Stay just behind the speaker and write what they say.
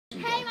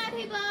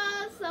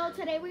So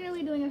today we're gonna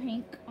be doing a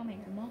prank on my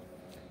grandma.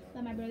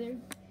 That my brother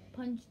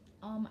punched.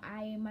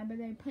 My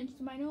brother punched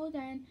my nose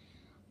and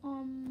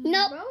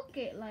broke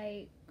it.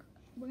 Like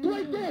we're gonna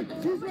right there.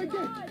 She's right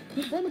there.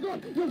 Oh my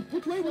God. Yo,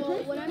 which way? Which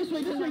way? This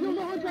way. This way. Yo,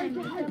 no, hide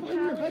behind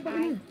here. Hide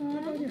behind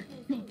here.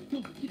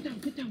 Yo, get down.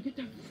 Get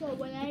down. So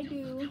what I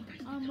do,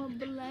 I'm gonna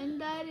blend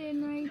that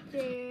in right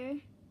there.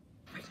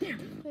 Right there.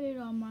 Put it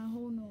on my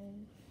whole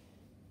nose.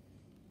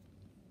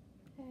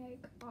 Like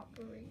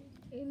operate.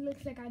 It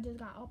looks like I just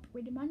got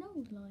operated my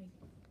nose, like.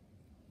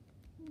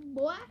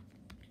 Boy.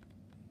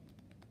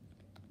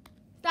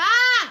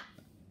 Stop!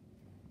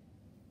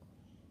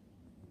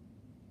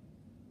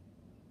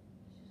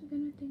 She's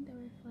gonna think that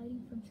we're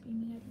fighting from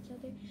screaming at each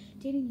other.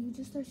 Jaden, you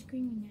just start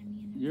screaming at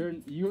me.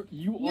 And You're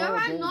You're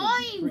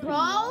annoying,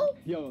 bro.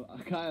 Yo,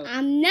 Kyle.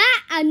 I'm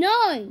not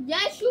annoying.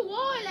 Yes, you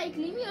are. Like,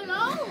 leave me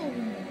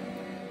alone.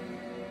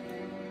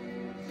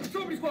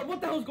 Strawberry Squad,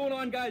 what the hell's going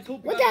on, guys?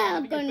 Hope What you the guys are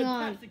hell's having a going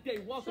on? fantastic day.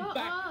 Welcome Shut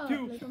back up. to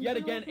Like, I'm yet trying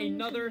to again film this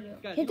another. video.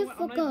 Guys, Shut you the know what? I'm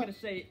fuck not even up. gonna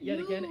say yet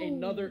again You.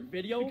 another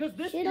video because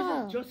this Shut isn't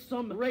up. just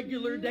some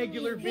regular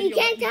video. You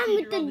can't tell me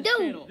here what to on this do.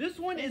 channel. This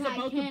one is If I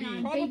about can, to be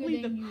I'm probably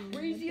bigger the than you.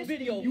 craziest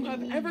video you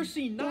have ever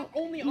seen, not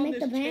only on Make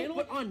this the band? channel,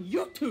 but on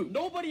YouTube.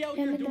 Nobody out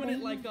Can I here make the doing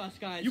it band? like us,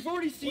 guys. You've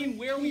already seen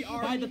where we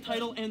are by the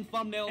title and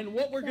thumbnail and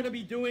what we're gonna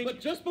be doing. But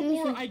just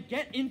before I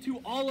get into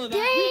all of that,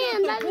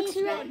 Damn, we got that the whole looks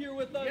squad right. here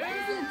with us.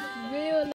 Real